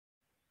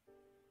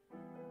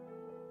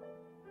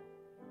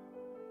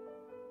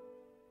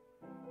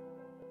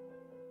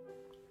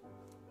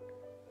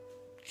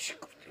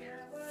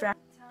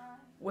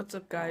What's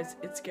up guys,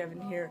 it's Gavin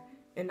here,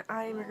 and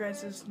I am your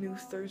guys' new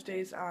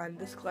Thursdays on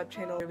this collab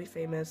channel, really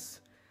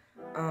famous.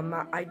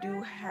 I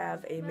do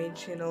have a main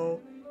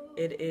channel.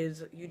 It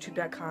is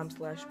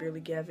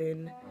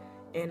youtube.com/barelygavin,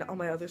 and all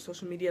my other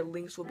social media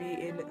links will be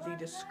in the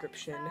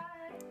description.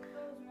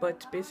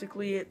 But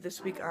basically,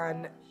 this week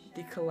on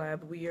the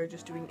collab, we are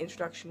just doing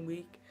introduction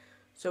week.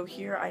 So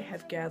here I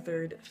have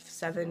gathered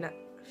 7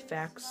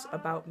 facts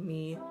about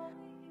me.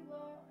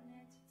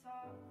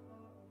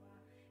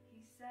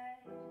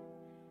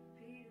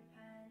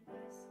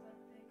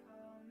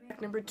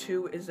 Fact number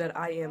 2 is that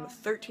I am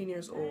 13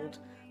 years old,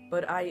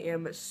 but I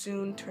am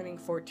soon turning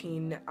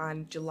 14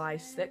 on July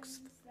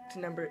 6th. To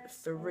number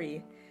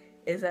 3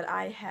 is that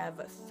I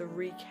have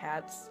 3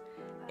 cats,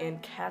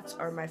 and cats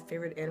are my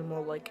favorite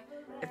animal. Like,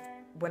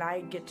 when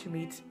I get to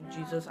meet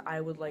Jesus, I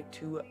would like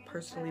to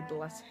personally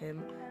bless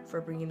him for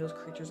bringing those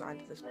creatures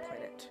onto this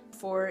planet.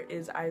 4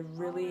 is I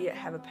really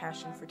have a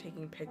passion for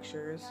taking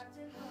pictures,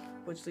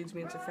 which leads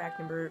me into fact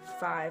number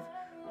 5,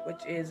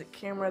 which is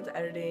cameras,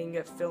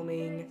 editing,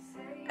 filming,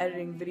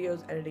 editing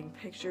videos, editing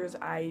pictures.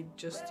 I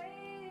just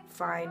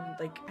find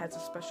like has a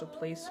special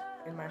place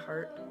in my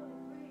heart.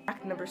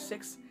 Fact number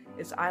 6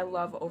 is I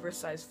love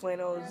oversized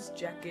flannels,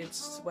 jackets,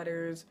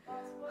 sweaters,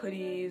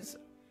 hoodies,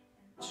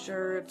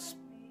 shirts,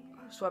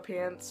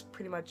 sweatpants,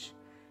 pretty much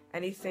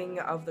anything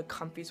of the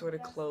comfy sort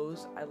of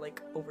clothes. I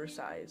like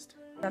oversized.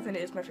 7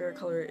 is my favorite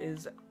color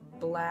is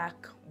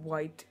black,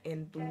 white,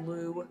 and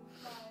blue,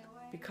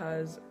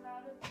 because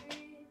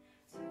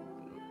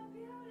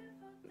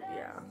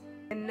yeah.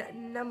 And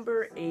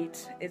number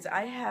 8 is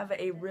I have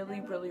a really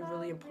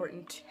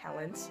important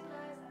talent.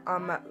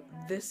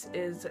 This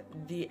is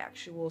the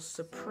actual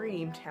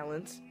Surpreme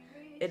talent.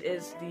 It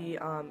is the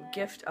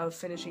gift of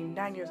finishing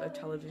 9 years of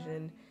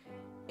television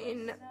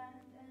in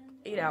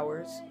 8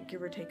 hours,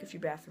 give or take a few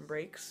bathroom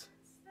breaks.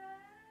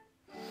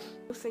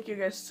 Thank you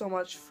guys so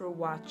much for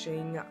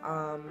watching.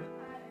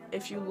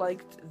 If you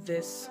liked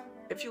this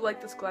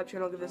collab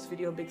channel, give this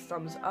video a big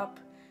thumbs up,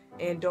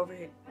 and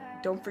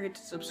don't forget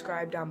to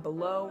subscribe down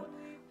below.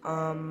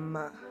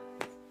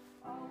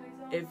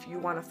 If you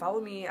want to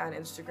follow me on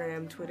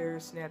Instagram, Twitter,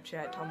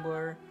 Snapchat,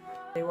 Tumblr,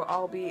 they will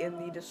all be in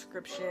the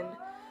description.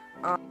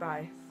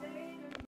 Bye.